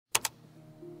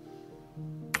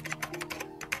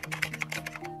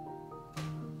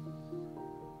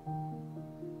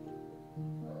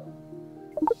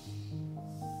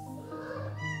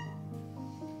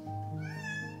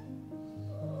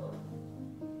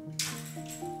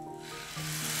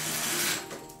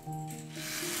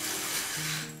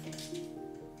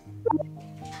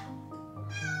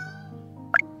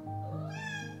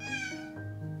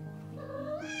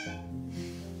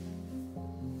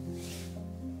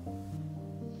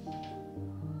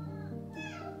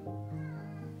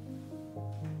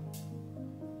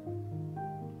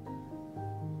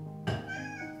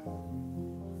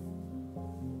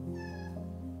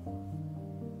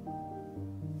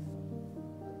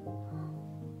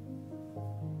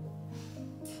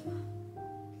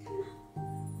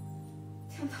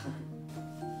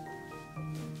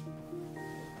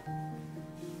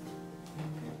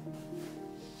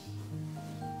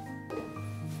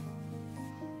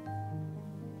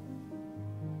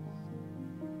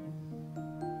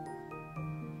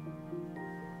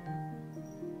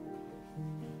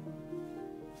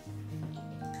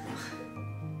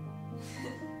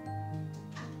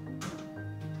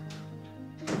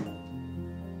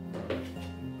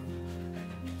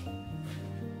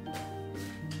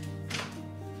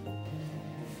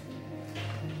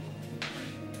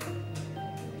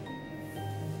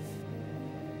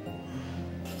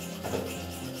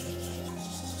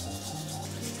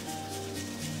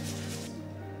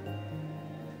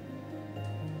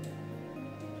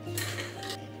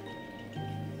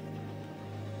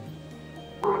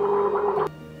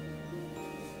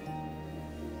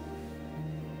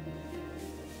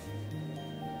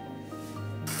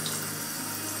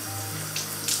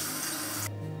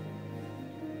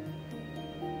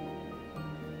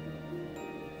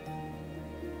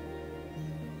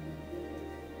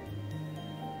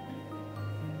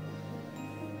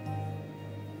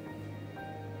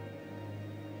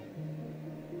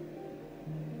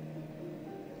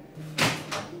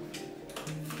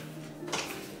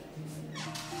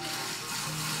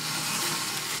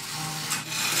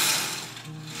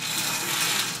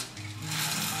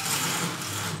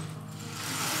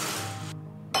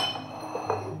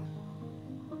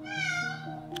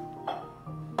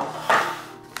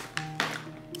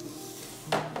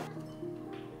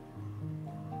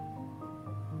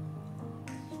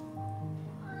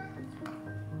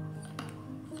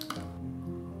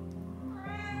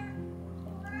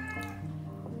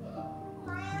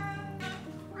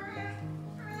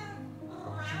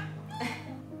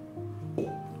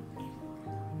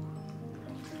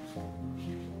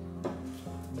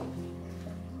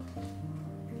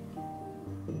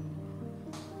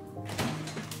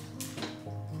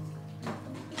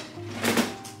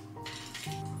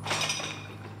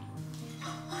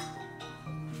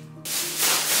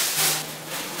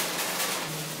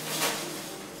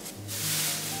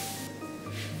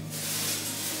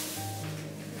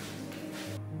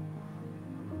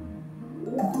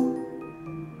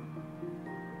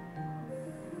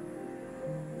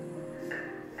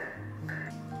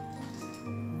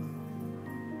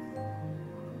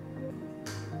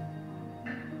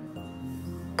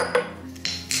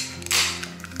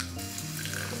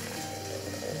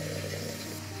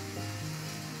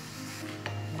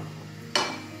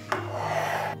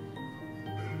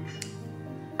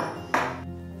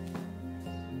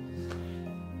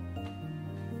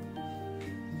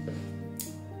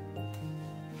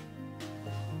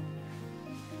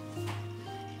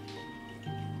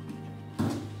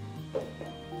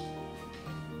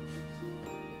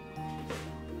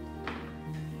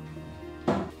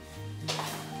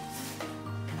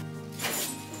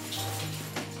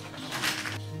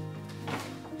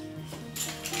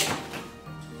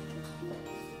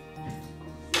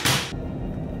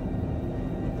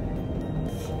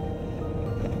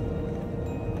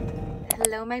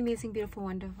Hello my amazing, beautiful,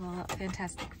 wonderful,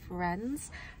 fantastic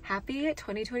friends. Happy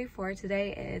 2024.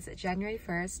 Today is January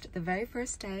 1st, the very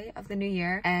first day of the new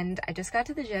year, and I just got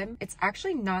to the gym. It's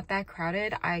actually not that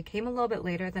crowded. I came a little bit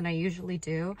later than I usually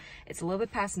do. It's a little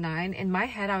bit past 9. In my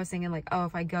head I was thinking like, oh,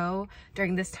 if I go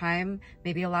during this time,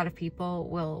 maybe a lot of people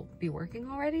will be working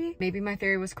already. Maybe my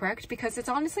theory was correct because it's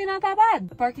honestly not that bad.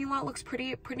 The parking lot looks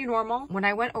pretty normal. When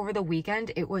I went over the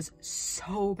weekend, it was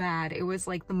so bad. It was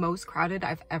like the most crowded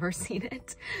I've ever seen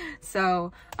it.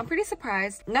 So I'm pretty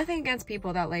surprised. Nothing against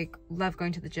people that like love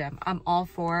going to the gym. I'm all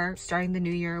for starting the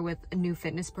new year with a new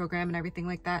fitness program and everything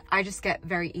like that. I just get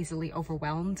very easily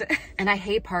overwhelmed and I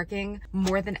hate parking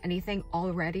more than anything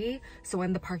already. So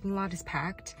when the parking lot is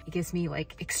packed, it gives me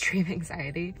like extreme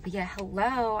anxiety. But yeah,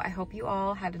 hello. I hope you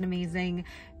all had an amazing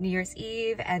New Year's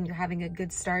Eve and you're having a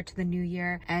good start to the new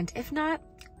year. And if not,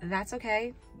 that's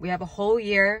okay. We have a whole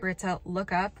year for it to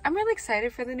look up. I'm really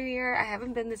excited for the new year. I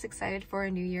haven't been this excited for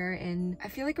a new year in, I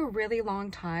feel like, a really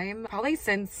long time, probably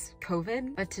since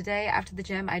COVID. But today after the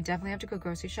gym, I definitely have to go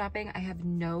grocery shopping. I have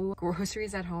no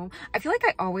groceries at home. I feel like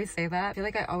I always say that. I feel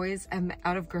like I always am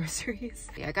out of groceries.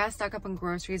 Yeah, I gotta stock up on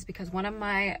groceries because one of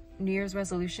my New Year's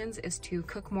resolutions is to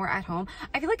cook more at home.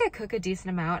 I feel like I cook a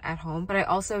decent amount at home, but I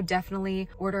also definitely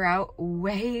order out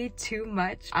way too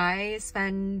much. I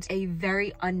spend a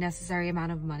very unnecessary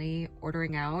amount of money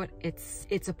ordering out.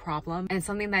 It's a problem and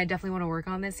something that I definitely want to work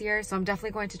on this year. So I'm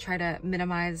definitely going to try to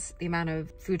minimize the amount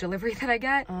of food delivery that I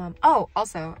get. Oh,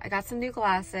 also, I got some new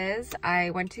glasses.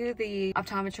 I went to the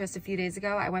optometrist a few days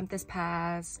ago. I went this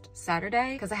past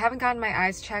Saturday because I haven't gotten my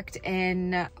eyes checked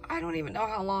in I don't even know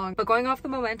how long. But going off the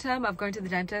momentum of going to the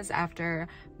dentist after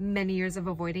many years of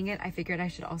avoiding it, I figured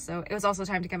it was also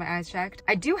time to get my eyes checked.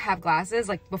 I do have glasses.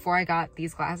 Like before I got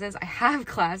these glasses, I have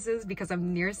glasses because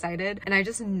I'm nearsighted and I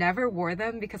just never wore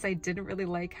them because I didn't really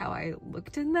like how I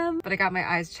looked in them. But I got my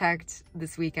eyes checked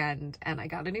this weekend and I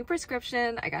got a new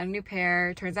prescription. I got a new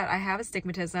pair. Turns out I have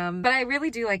astigmatism, but I really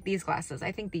do like these glasses.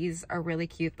 I think these are really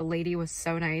cute. The lady was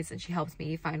so nice and she helped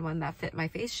me find one that fit my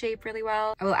face shape really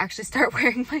well. I will actually start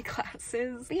wearing my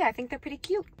glasses. But yeah, I think they're pretty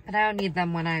cute, but I don't need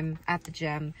them when I'm at the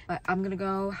gym. But I'm gonna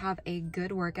go have a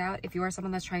good workout. If you are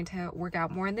someone that's trying to work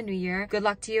out more in the new year, good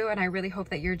luck to you. And I really hope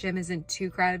that your gym isn't too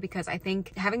crowded because I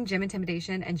think having gym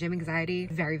intimidation and gym anxiety,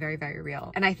 very, very, very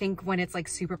real. And I think when it's like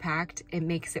super packed, it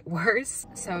makes it worse.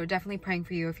 So definitely praying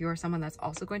for you if you are someone that's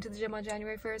also going to the gym on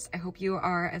January 1st. I hope you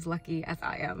are as lucky as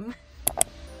I am.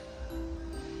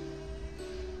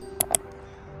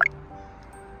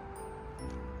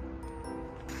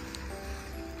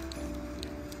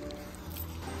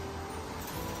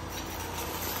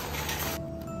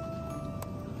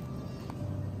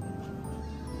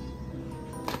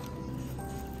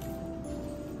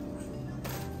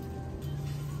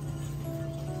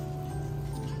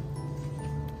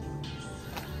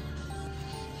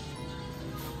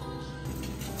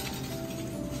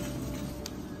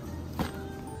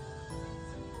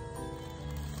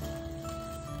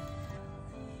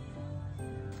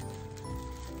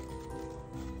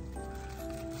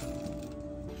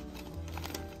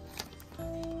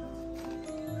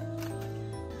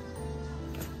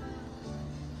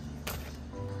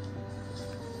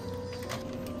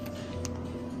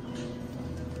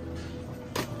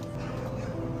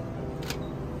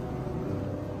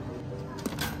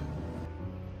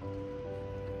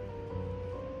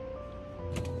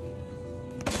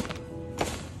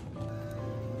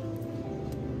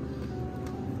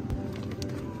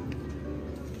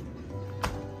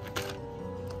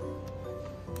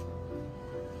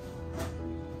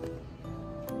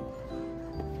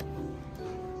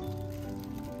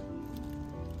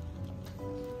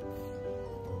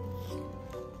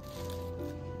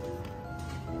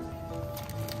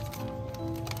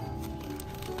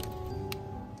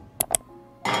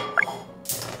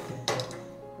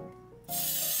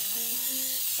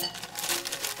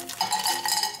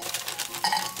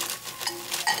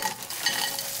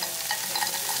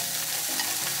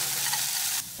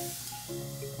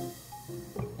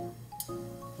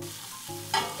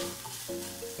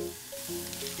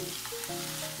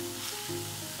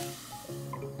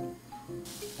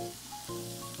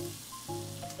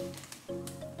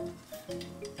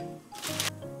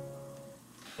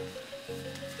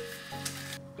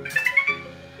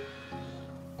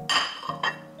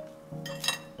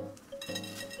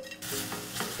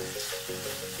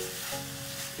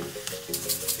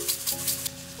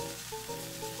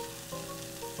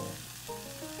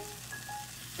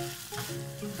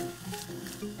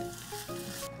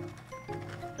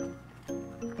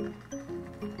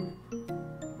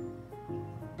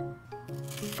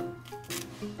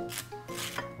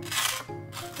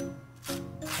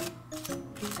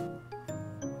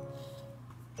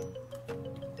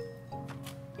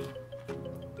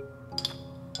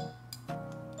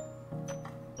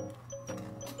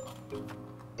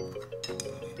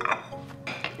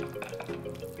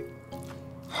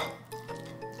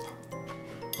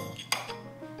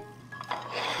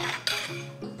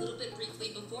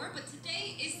 But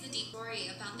today is the deep story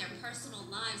about their personal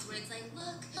lives where it's like,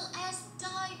 look, Lil S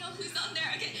died. Know who's on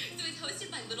there? Okay, so it's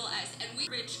hosted by Little S and we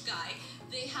rich guy.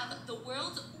 They have the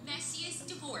world's messiest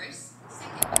divorce.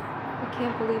 Second. I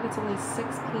can't believe it's only 6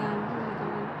 p.m. Oh my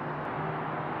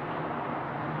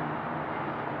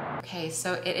god. Okay,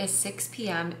 so it is 6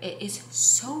 p.m. It is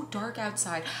so dark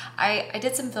outside. I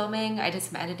did some filming, I did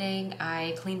some editing,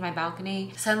 I cleaned my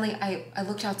balcony. Suddenly I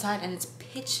looked outside and it's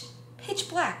pitch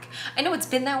black. I know it's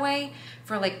been that way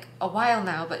for like a while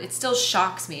now, but it still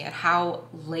shocks me at how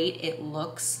late it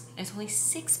looks. And it's only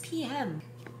 6 p.m.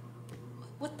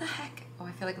 What the heck? Oh,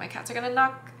 I feel like my cats are gonna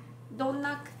knock. Don't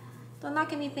knock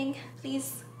anything,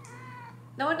 please.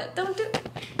 No, don't do.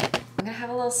 I'm gonna have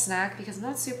a little snack because I'm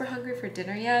not super hungry for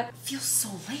dinner yet. It feels so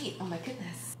late, oh my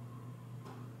goodness.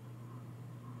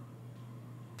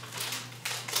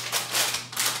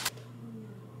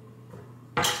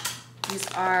 These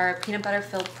are peanut butter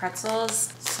filled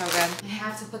pretzels. So good. I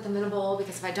have to put them in a bowl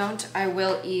because if I don't, I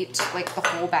will eat like the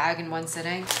whole bag in one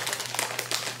sitting.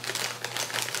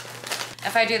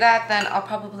 If I do that, then I'll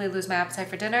probably lose my appetite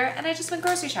for dinner and I just went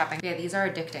grocery shopping. Yeah, these are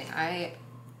addicting.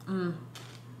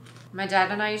 My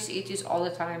dad and I used to eat these all the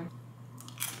time.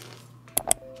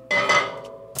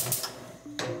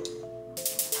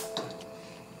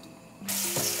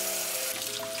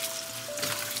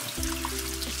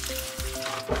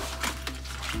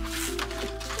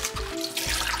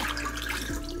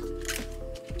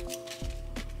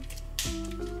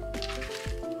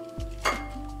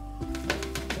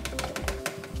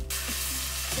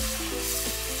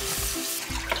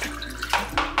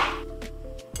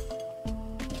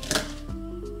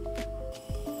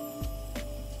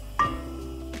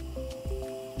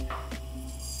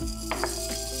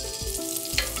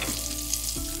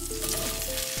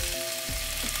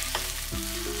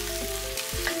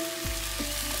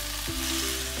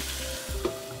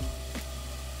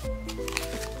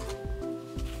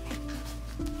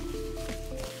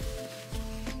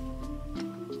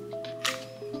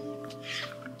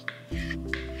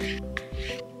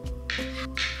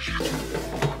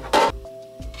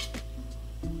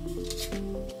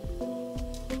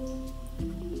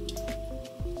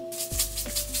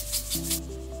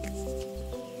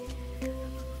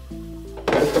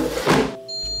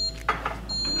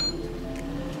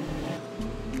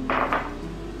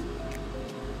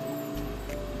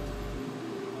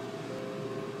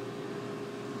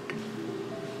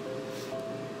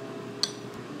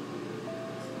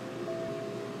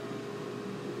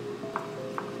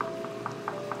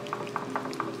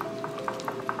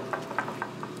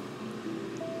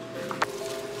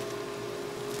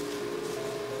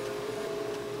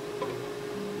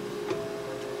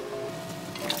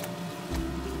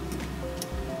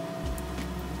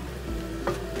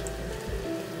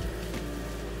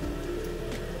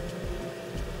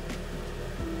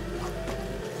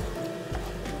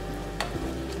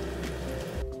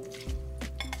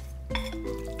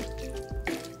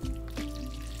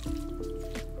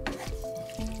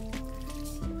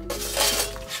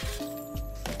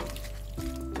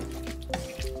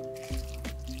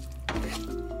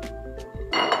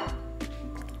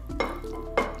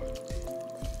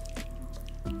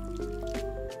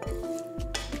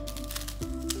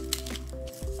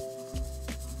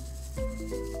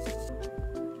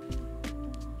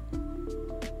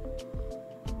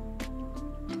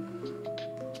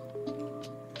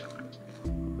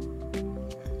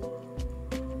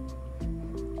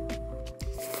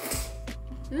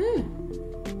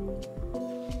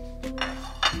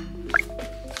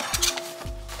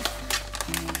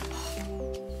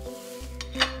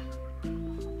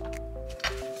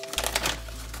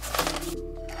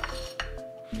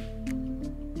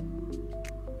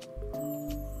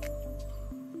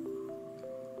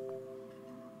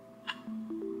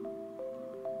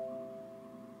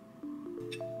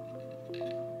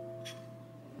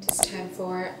 It's time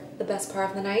for the best part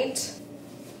of the night.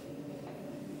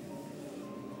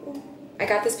 I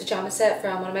got this pajama set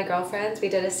from one of my girlfriends. We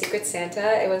did a Secret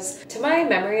Santa. It was, to my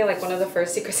memory, like one of the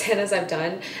first Secret Santas I've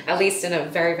done, at least in a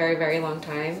very, very, very long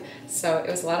time. So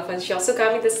it was a lot of fun. She also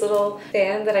got me this little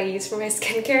fan that I use for my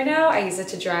skincare now. I use it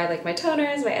to dry like my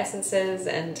toners, my essences,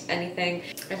 and anything.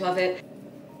 I love it.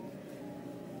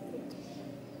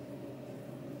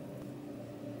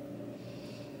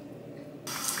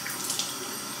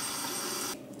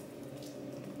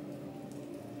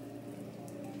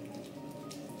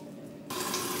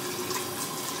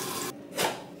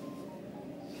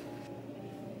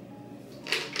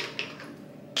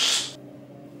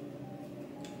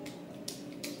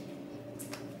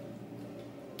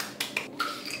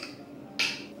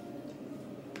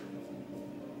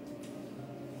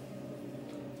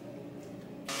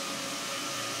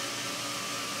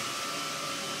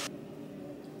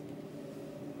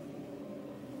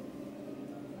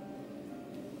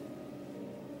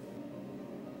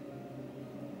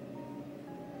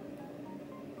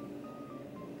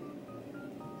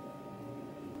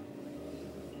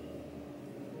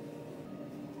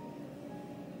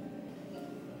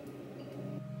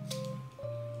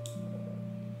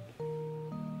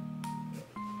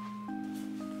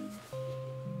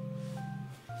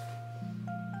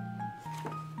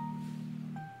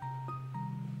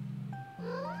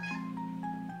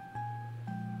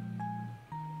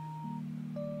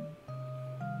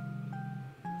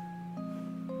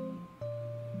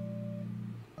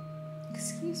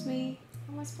 Excuse me,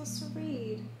 how am I supposed to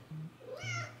read?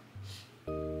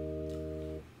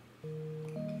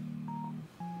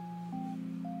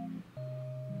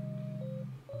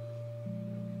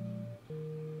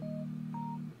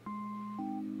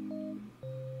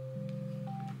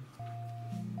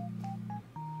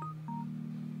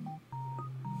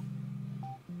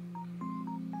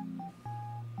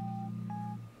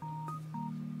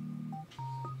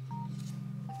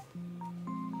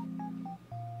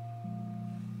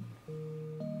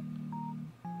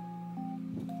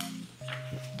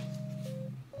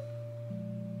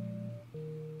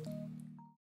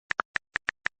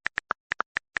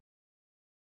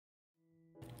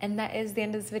 And that is the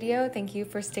end of this video. Thank you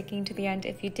for sticking to the end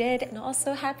if you did. And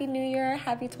also Happy New Year,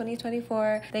 Happy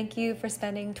 2024. Thank you for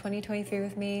spending 2023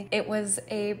 with me. It was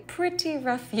a pretty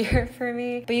rough year for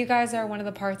me, but you guys are one of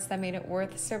the parts that made it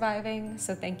worth surviving.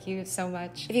 So thank you so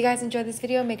much. If you guys enjoyed this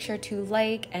video, make sure to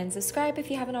like and subscribe if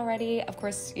you haven't already. Of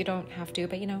course, you don't have to,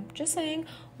 but you know, just saying,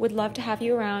 would love to have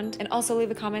you around. And also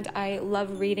leave a comment. I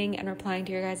love reading and replying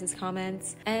to your guys'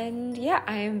 comments. And yeah,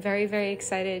 I am very, very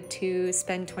excited to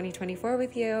spend 2024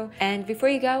 with you. And before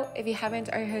you go, if you haven't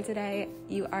or you're here today,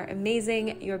 you are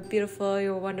amazing, you're beautiful,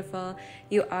 you're wonderful,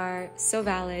 you are so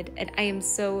valid, and I am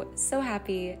so, so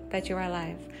happy that you are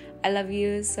alive. I love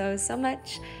you so, so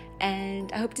much,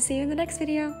 and I hope to see you in the next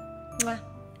video. Mwah.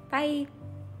 Bye.